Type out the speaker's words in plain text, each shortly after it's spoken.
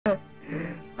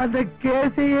அந்த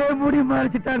கேசையே முடி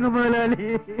மறைச்சிட்டாங்க முதலாளி.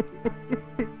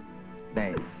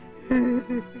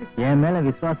 என் மேல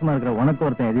விசுவாசமா இருக்கிற உனக்கு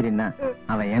ஒருத்தன் எதிரின்னா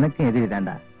அவன் எனக்கும் எதிரி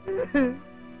தாண்டா.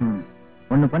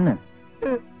 ஒண்ணு பண்ணு,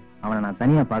 அவனை நான்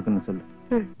தனியா பாக்கணும்னு சொல்லு.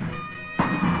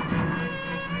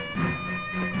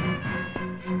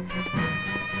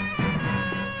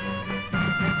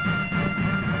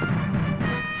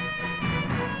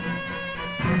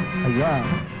 ஐயா,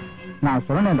 நான்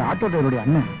சொன்ன அந்த ஆட்டோ டிரைவருடைய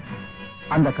அண்ணன்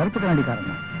அந்த கருப்பு கண்ணாடிக்காரன்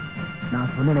தான்.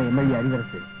 நான் சொன்ன எம்எல்ஏ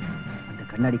அறிவரசு அந்த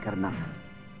கண்ணாடிக்காரன் தான்.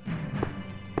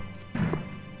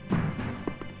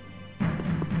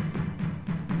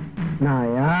 நான்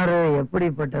யாரு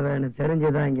எப்படிப்பட்டவன்னு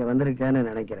தெரிஞ்சுதான் இங்க வந்திருக்கேன்னு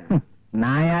நினைக்கிறேன்.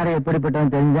 நான் யாரு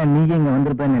எப்படிப்பட்டவன் தெரிஞ்சா நீங்க இங்க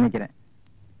வந்திருப்பேன்னு நினைக்கிறேன்.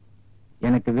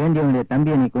 எனக்கு வேண்டியவனுடைய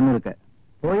தம்பியை நீ கொண்டு இருக்க.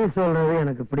 போய் சொல்றது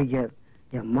எனக்கு பிடிக்காது.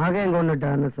 என் மகன்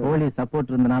கொண்டுட்டான்னு போலீஸ்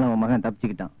சப்போர்ட் இருந்தனால உன் மகன்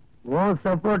தப்பிச்சுக்கிட்டான். உன்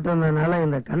சப்போர்ட் இருந்தனால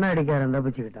இந்த கண்ணாடிக்காரன்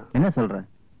தப்பிச்சுக்கிட்டான். என்ன சொல்ற?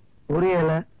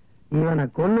 புரியல. இவனை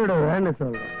கொன்னுடுவேன்னு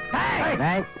சொல்றேன்.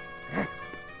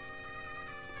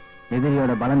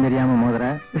 எதிரியோட பலம் தெரியாம மோதுற.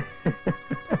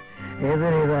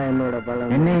 எதிரிதான் என்னோட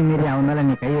பலம். என்னையும் மீறி அவன் மேல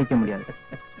நீ கை வைக்க முடியாது.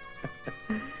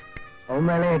 அவன்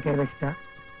மேலேயே கை வச்சிட்டா.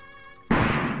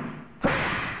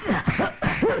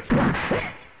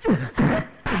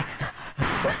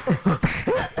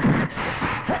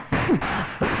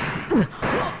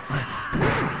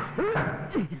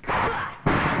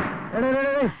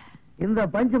 இந்த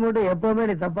பஞ்சு மட்டும் எப்பவுமே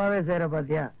நீ தப்பாவே செய்யற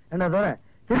பாத்தியா? என்ன தோற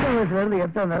சின்ன வயசுல இருந்து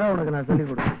எத்தனை தடவை உனக்கு நான் சொல்லி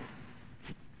கொடுத்தேன்.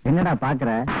 என்னடா பாக்குற?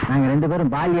 நாங்க 2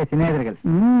 பேரும் பாலிய சிநேகிதர்கள்.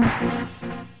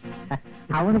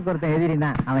 அவனுக்கு ஒருத்தன்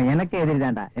எதிரினா அவன் எனக்கு எதிரி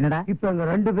தான்டா. என்னடா இப்ப எங்க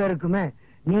 2 பேருக்குமே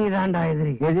நீ தான்டா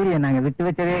எதிரி. எதிரிய நாங்க விட்டு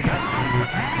வச்சதே.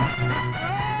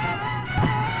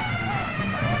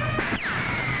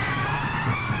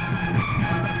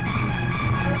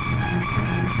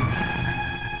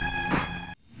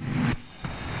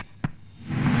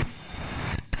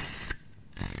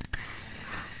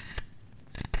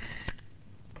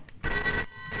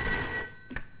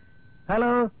 ஹலோ.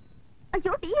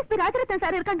 ஐயோ, டிஎஸ்பி ராஜரத்னம்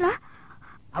சார் இருக்காங்களா?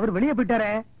 அவர் வெளியே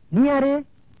போயிட்டாரே. நீ யாரு?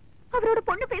 அவரோட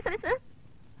பொண்ணு பேசுறேன் சார்.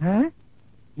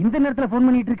 இந்த நேரத்துல போன்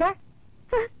பண்ணிட்டு இருக்க?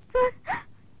 சார்,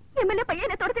 எம்எல்ஏ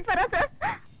பையனை துரத்திட்டு வரா சார்.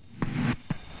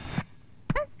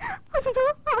 ஐயோ,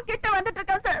 அவன் கிட்ட வந்துட்டு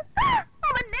இருக்கான் சார்.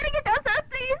 அவன் நெருங்கிட்டான் சார்.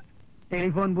 ப்ளீஸ்.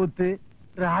 டெலிபோன் பூத்து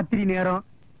ராத்திரி நேரம்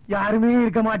யாருமே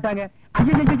இருக்க மாட்டாங்க.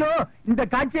 ஐயோ, இந்த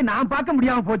காட்சியை நான் பார்க்க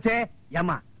முடியாம போச்சே.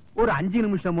 ஏமா, ஒரு 5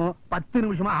 நிமிஷமோ 10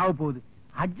 நிமிஷமோ ஆக போகுது.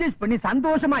 அட்ஜஸ்ட் பண்ணி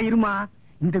சந்தோஷமா இருமா.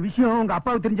 இந்த விஷயம் உங்க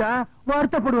அப்பாவுக்கு தெரிஞ்சா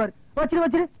வருத்தப்படுவார்.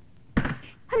 வச்சிரு.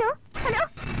 Hello hello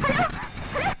hello.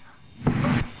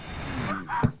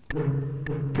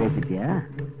 பேசிட்டியா?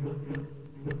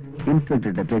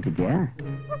 இன்ஸ்பெக்டர் பேசிட்டியா?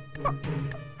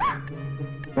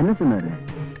 என்ன சொன்னாரு?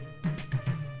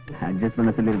 அட்ஜஸ்ட்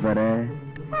பண்ண சொல்லிருப்பாரு.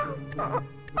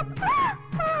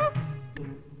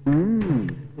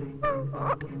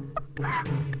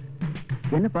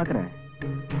 என்ன பாக்குற?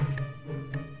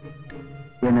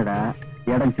 என்னடா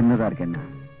இடம் சின்னதா இருக்கு. என்ன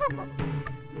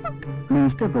நீ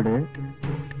இஷ்டப்படு,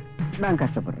 நான்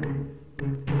கஷ்டப்படுறேன்.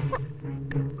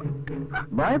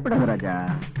 பயப்படாத ராஜா.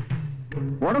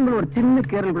 உடம்புல ஒரு சின்ன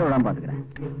கேரல் கூட விடாம பாத்துக்கிறேன்.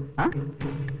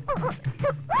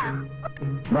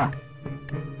 வா,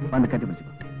 வந்து கட்டி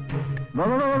பிடிச்சுக்கோ.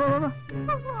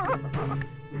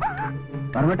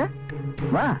 வரமாட்ட?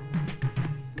 வா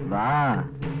வா.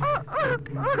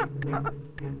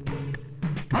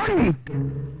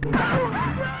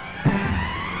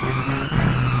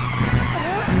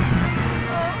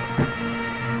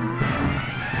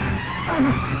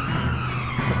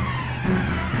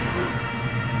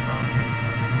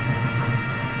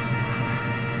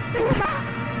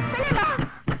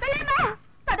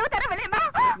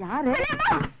 யாரு?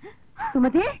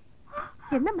 சுமதி,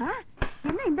 என்னம்மா?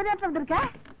 என்ன இந்த நேரத்துல வந்திருக்க?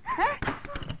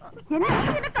 என்ன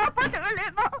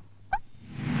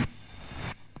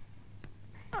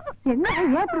என்ன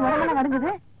ஏன் இப்படி வரவெல்லாம்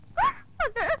நடக்குது?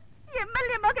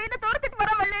 எம்எல்ஏ மக என்ன துரத்திட்டு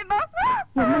வரவல்லேமா?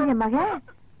 எம்எல்ஏ மக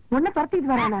உன்னை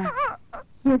துரத்திட்டு வரானா?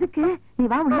 எதுக்கு? நீ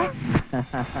வா உள்ள.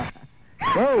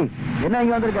 ஏய், என்ன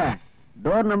இங்க வந்திருக்க?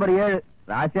 டோர் நம்பர் 7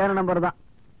 ராசியான நம்பர் தான்.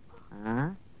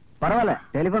 பரவாயில்ல,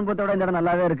 டெலிபோன் பூத்தோட இந்த இடம்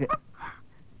நல்லாவே இருக்கு.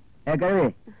 ஏ கழுவி,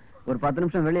 ஒரு 10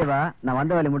 நிமிஷம் வெளியே வா. நான்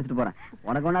வந்த வேலையை முடிச்சுட்டு போறேன்.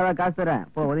 உனக்கு ஒன்னாதான் காசு தரேன்.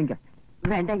 போ, ஒதுங்க.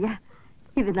 வேண்டாம் ஐயா,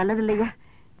 இது நல்லது இல்லையா.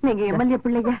 நீங்க எம்எல்ஏ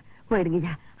பிள்ளையா,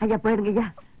 போயிடுங்கய்யா. ஐயா போயிடுங்கய்யா.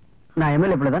 நான்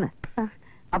எம்எல்ஏ பிள்ளை தானே,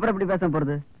 அப்புறம் எப்படி பேச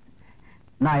போறது?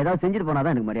 நான் ஏதாவது செஞ்சுட்டு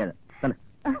போனாதான் எனக்கு மரியாதை. சொல்லு.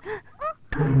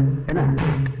 என்ன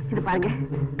இது பாருங்க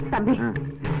தம்பி,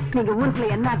 நீங்க ஊருக்குள்ள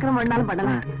என்ன அக்கிரமம் வேணாலும்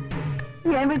பண்ணலாம்.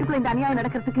 என் வீட்டுக்குள்ள இந்த அநியாயம்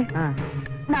நடக்கிறதுக்கு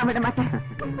நான் விட மாட்டேன்.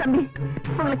 தம்பி,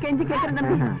 உங்களை கெஞ்சி கேட்கிறேன்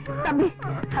தம்பி. தம்பி,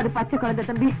 அது பச்சை குழந்தை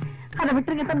தம்பி. அதை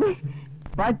விட்டுருங்க தம்பி.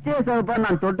 பச்சை சிவப்பா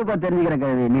நான் தொட்டுப்பா தெரிஞ்சுக்கிறேன்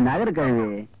கழுவி. நீ நகரு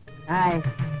கழுவி.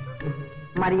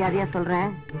 மரியாதையா சொல்றேன்,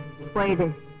 போயிடு.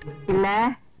 இல்ல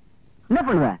என்ன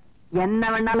பண்ணுவ? என்ன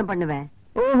வேணாலும் பண்ணுவேன்.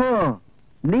 ஓஹோ,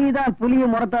 நீதான் புலிய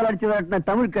முறத்தால் அடிச்சு விரட்டின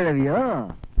தமிழ் கிழவியோ?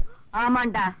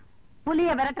 ஆமாண்டா, புலிய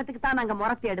விரட்டுறதுக்கு தான் நாங்க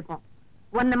முறத்தி எடுப்போம்.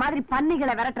 உன்ன மாதிரி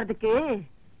பன்னிகளை விரட்டுறதுக்கு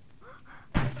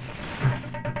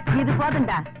இது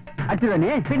போதுண்டா. அடிச்சுட நீ?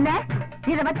 பின்ன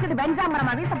இத வச்சுட்டு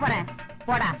வெஞ்சாமரமா வீச போறேன்.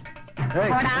 போடா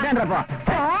போடா போடா.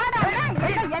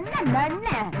 என்ன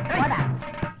நன்னு? போடா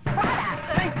போடா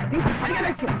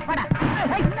போடா.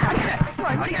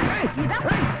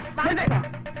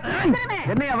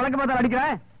 என்னையா வழக்கு பார்த்தால் அடிக்கிற?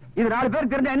 இது 4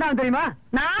 பேருக்கு தெரிஞ்சா என்ன தெரியுமா?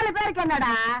 4 பேருக்கு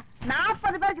என்னடா,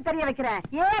 40 பேருக்கு தெரிய வைக்கிறேன்.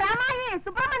 ஏ ராமாயி,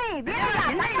 சுப்பிரமணி,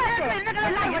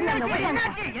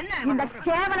 இந்த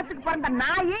கேவலத்துக்கு பிறந்த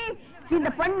நாயி, இந்த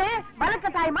பொண்ணு வழக்க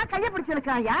தாயமா கைய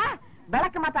பிடிச்சிருக்காயா.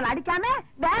 விளக்க மாத்தால அடிக்காம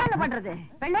வேற என்ன பண்றது?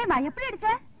 வெள்ளையம்மா எப்படி அடிச்ச?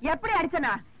 எப்படி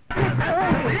அடிச்சனா?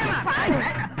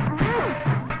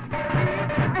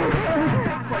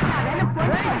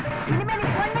 இனிமே நீ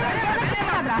பொண்ணு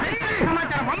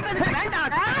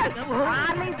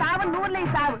சாவு, 100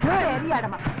 சாவு. பெரிய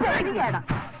இடமா, பெரிய இடம்,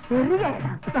 பெரிய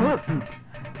இடம்.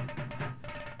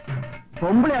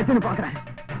 பொம்பளை ஆச்சுன்னு பாக்குறேன்.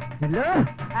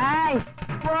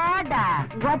 போடா,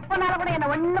 ஒப்பனால கூட என்ன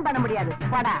ஒண்ணும் பண்ண முடியாது.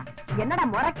 போடா. என்னடா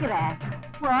முறைக்கிற?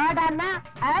 போடான்னா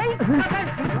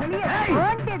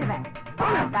ஓண்டிடுவேன்.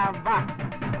 வா.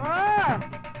 ஓ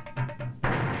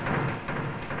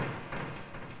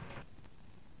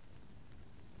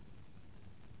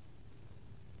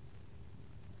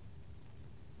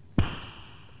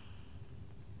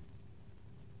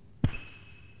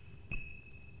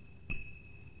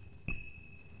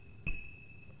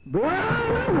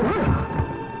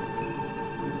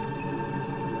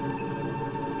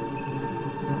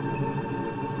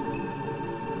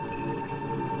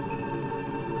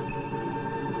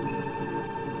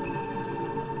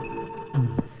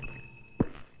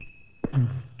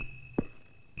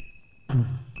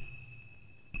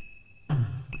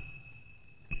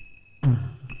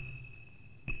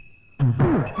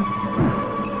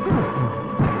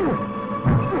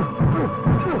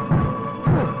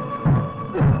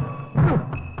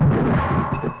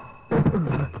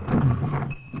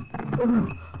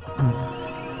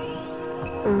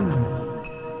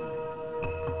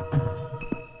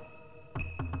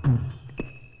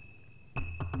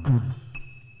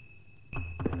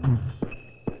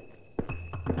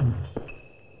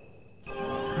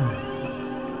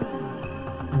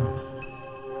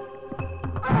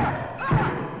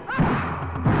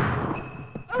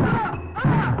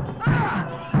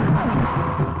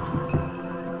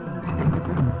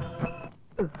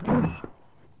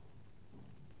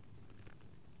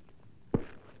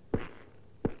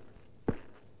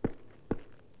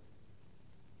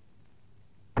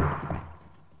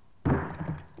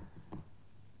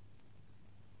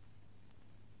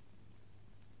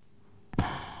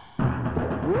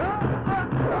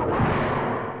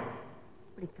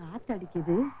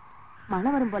அடிக்குது, மழை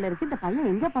வரும் போல இருக்கு. இந்த பையன்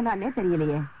எங்க போனானே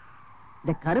தெரியலையே.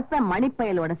 இந்த கருப்ப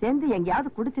மணிப்பயலோட சேர்ந்து எங்கேயாவது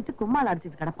குடிச்சிட்டு கும்மால்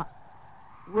அடிச்சிட்டு கிடப்பான்.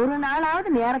 ஒரு நாளாவது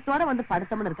நேரத்தோட வந்து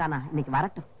படுத்தம்னு இருக்கானா? இன்னைக்கு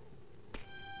வரட்டும்.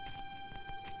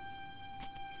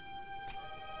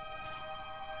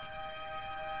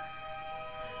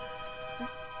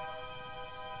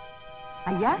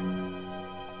 ஐயா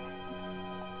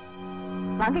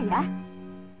வாங்கய்யா.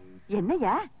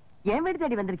 என்னய்யா ஏன் வீடு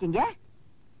தேடி வந்திருக்கீங்க?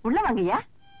 உள்ள வாங்கய்யா.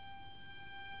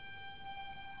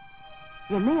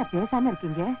 என்னையா பேசாம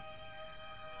இருக்கீங்க?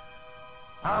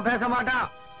 அவன் பேச மாட்டான்.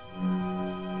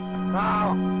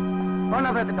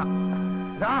 பொண்ண பேத்துட்டான்.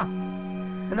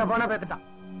 இந்த பொண்ண பேத்துட்டான்.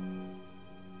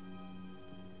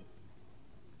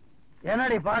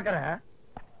 என்னடி பாக்குற?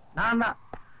 நான் தான்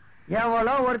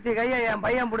எவ்வளோ ஒருத்தி கைய என்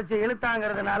பையன் பிடிச்சி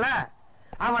இழுத்தாங்கிறதுனால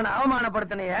அவனை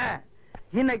அவமானப்படுத்தினிய.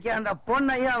 இன்னைக்கு அந்த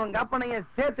பொண்ணையும் அவங்க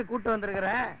அப்பனையும் சேர்த்து கூட்டு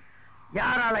வந்திருக்கிறேன்.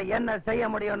 யாரால என்ன செய்ய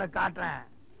முடியும்னு காட்டுறேன்.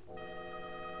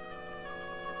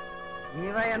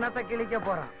 இவன் என்னத்தை கிழிக்க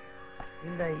போறான்.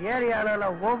 இந்த ஏரியால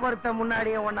ஒவ்வொருத்த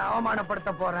முன்னாடியும் உன்னை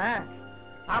அவமானப்படுத்த போறேன்.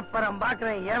 அப்புறம்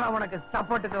பாக்குறேன் ஏன் உனக்கு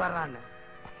சப்போர்ட்டுக்கு வர்றான்னு.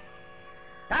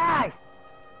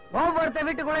 ஒவ்வொருத்த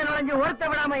வீட்டுக்குள்ளே நுழைஞ்சு ஒருத்த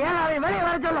விடாம ஏன் அதை வெளியே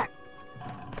வர சொல்ல.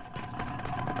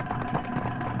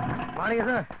 வாங்க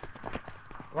சார்,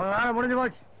 உங்க வேலை முடிஞ்சு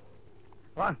போச்சு.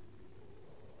 வாங்க.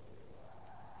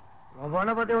 உன்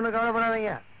பொண்ணை பத்தி ஒன்னும்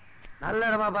கவலைப்படாதீங்க. நல்ல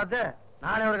இடமா பார்த்து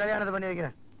நானே ஒரு கல்யாணத்தை பண்ணி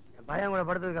வைக்கிறேன். என் பையன் கூட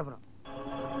படுத்ததுக்கு அப்புறம்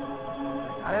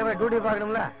அதே போய் டியூட்டி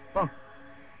பார்க்கணும்ல.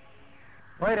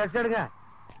 போய் ரெஸ்ட் எடுங்க.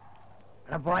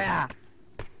 போயா.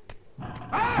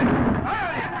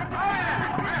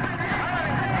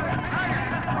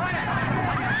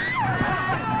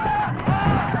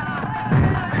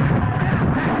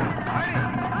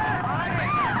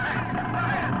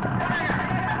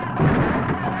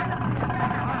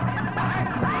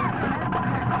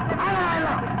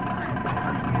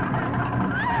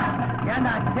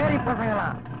 ஏண்டா சரி பசங்களா,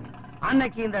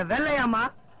 அன்னைக்கு இந்த வெள்ளையம்மா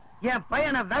என்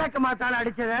பையனை விளக்கு மாத்தால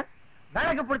அடிச்சத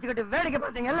விளக்கு புடிச்சுக்கிட்டு வேடிக்கை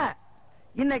பார்த்தீங்கல்ல,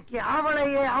 இன்னைக்கு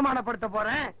அவளையே அவமானப்படுத்த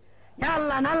போறேன்.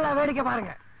 எல்லாம் நல்லா வேடிக்கை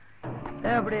பாருங்க.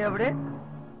 எப்படி எப்படி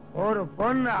ஒரு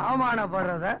பொண்ணு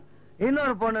அவமானப்படுறத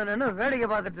இன்னொரு பொண்ணு நின்னு வேடிக்கை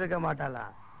பார்த்துட்டு இருக்க மாட்டாளா?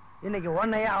 இன்னைக்கு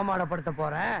உன்னையே அவமானப்படுத்த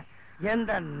போறேன்.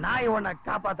 எந்த நாய் உன்னை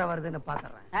காப்பாத்த வருதுன்னு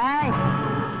பாத்துறேன்.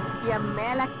 என்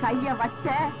மேல கைய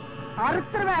வச்ச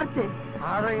அறுத்துருவேன், அறுத்து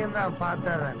அதையும் தான்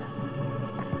பாத்துறேன்.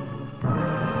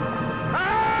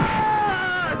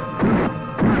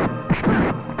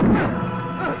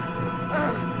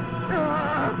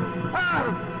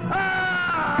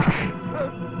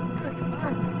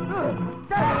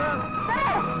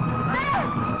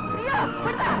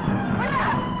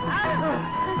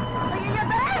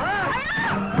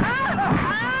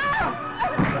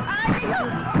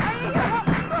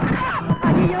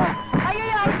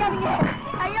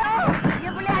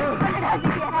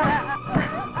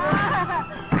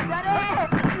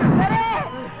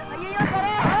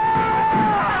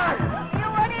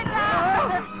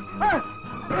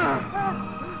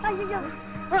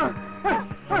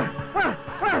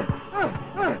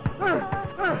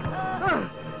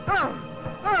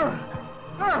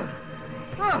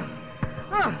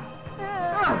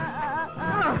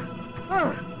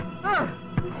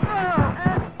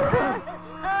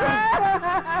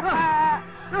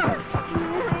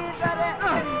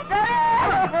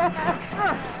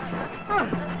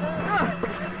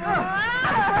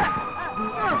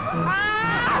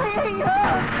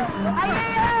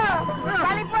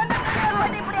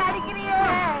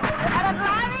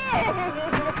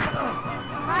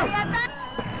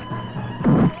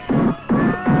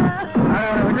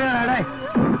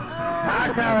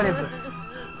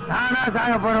 நானா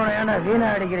சாக போறவன ஏன்டா வீணா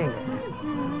அடிக்கிறீங்க?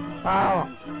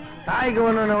 பாவம், தாய்க்கு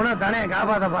ஒண்ணு தனையை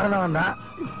காப்பாத்த பறந்தவன் தான்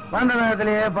வந்த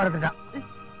நேரத்திலேயே படுத்துட்டான்.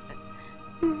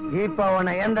 இப்ப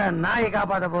உன்னை எந்த நாயை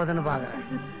காப்பாத்த போகுதுன்னு பாக்குறேன்.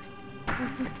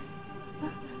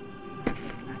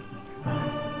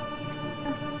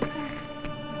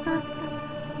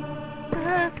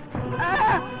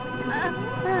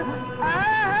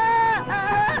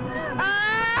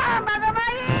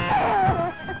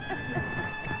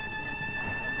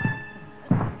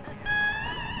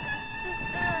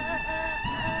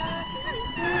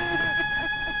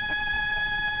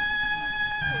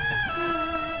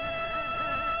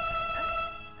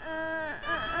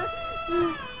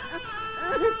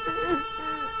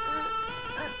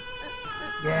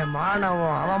 என்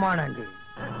மானவம் அவமானண்டி.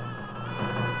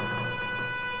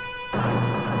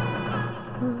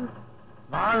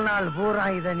 வாழ்நாள் பூரா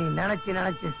இதை நீ நினைச்சு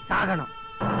நினைச்சு சாகணும்.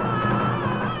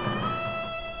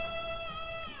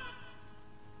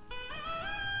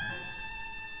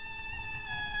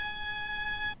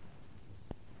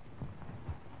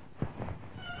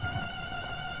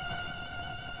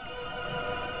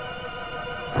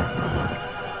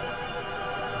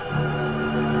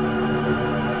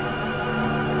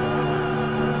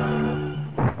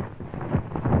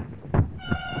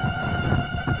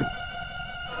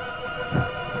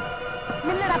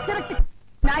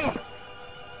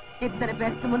 இத்தனை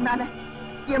பேருக்கு முன்னால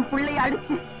என் பிள்ளைய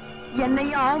அடிச்சு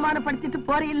என்னையும் அவமானப்படுத்திட்டு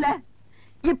போற இல்ல.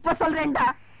 இப்ப சொல்றேன்டா,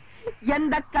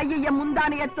 எந்த கைய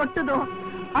முந்தானைய தொட்டுதோ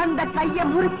அந்த கைய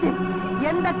முறிச்சு,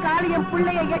 எந்த காலைய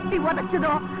பிள்ளைய எட்டி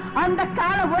உதைச்சதோ அந்த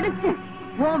காலை ஒடிச்சு,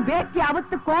 உன் வேட்டி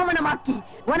அவுத்து கோவணமாக்கி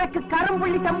உனக்கு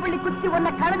கரும்புள்ளி கம்புள்ளி குத்தி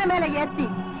உன்னை கழுத மேல ஏத்தி,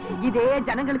 இதே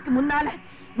ஜனங்களுக்கு முன்னால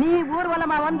நீ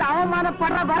ஊர்வலமா வந்து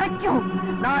அவமானப்படுற வரைக்கும்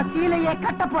நான் சீலையே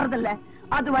கட்ட போறதில்ல.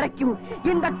 அது வரைக்கும்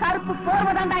இந்த கருப்பு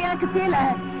போர்வதாண்டா எனக்கு சீல.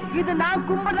 இது நான்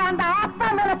கும்பிடுறாண்டா ஆத்தா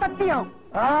மேல சத்தியம்.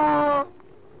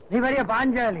 நீ பெரிய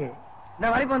பாஞ்சாலி,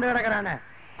 இந்த வலிப்பு வந்து கிடக்குறானே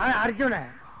அர்ஜுன,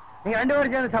 நீங்க 2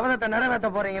 பேரும் சேர்ந்து சபதத்தை நிறைவேற்ற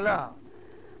போறீங்களோ,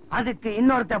 அதுக்கு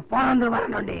இன்னொருத்த பிறந்து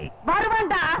வரணும்டி.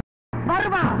 வருவான்டா,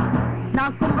 வருவான்.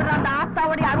 நான் கும்பிடுறாண்டா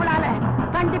ஆத்தாவுடைய அருளால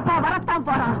கண்டிப்பா வரத்தான்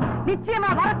போறான்.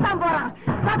 நிச்சயமா வரத்தான் போறான்.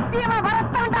 சத்தியமா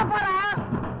வரத்தான்டா போறான்.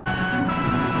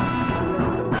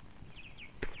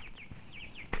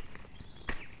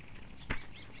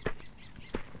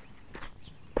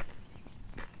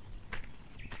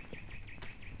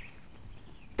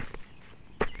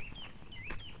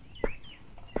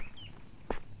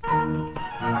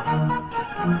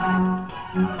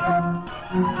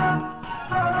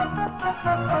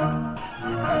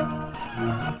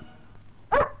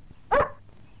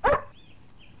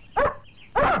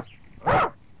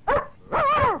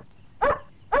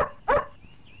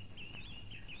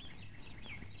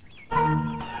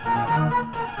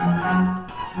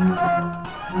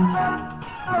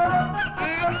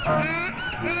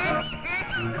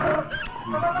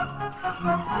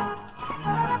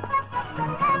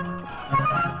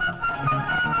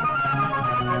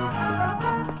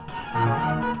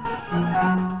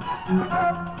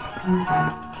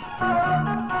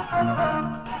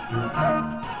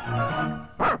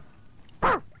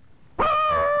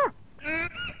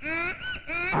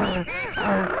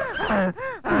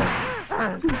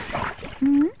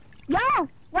 யோ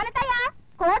உனத்தாயா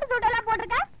கோட் சூட் எல்லாம்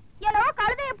போட்டிருக்க ஏனோ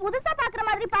கழுதைய புதுசா பாக்குற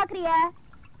மாதிரி பாக்குறிய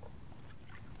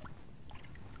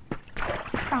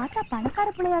பார்த்தா பணக்கார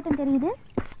பிள்ளையாட்டம் தெரியுது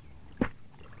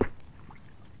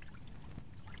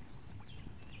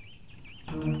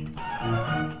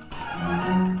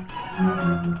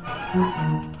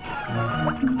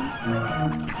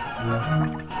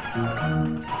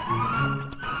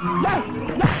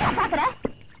பாக்குற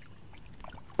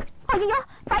ஐயோ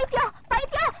பைத்தியம்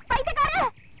பைத்தியம்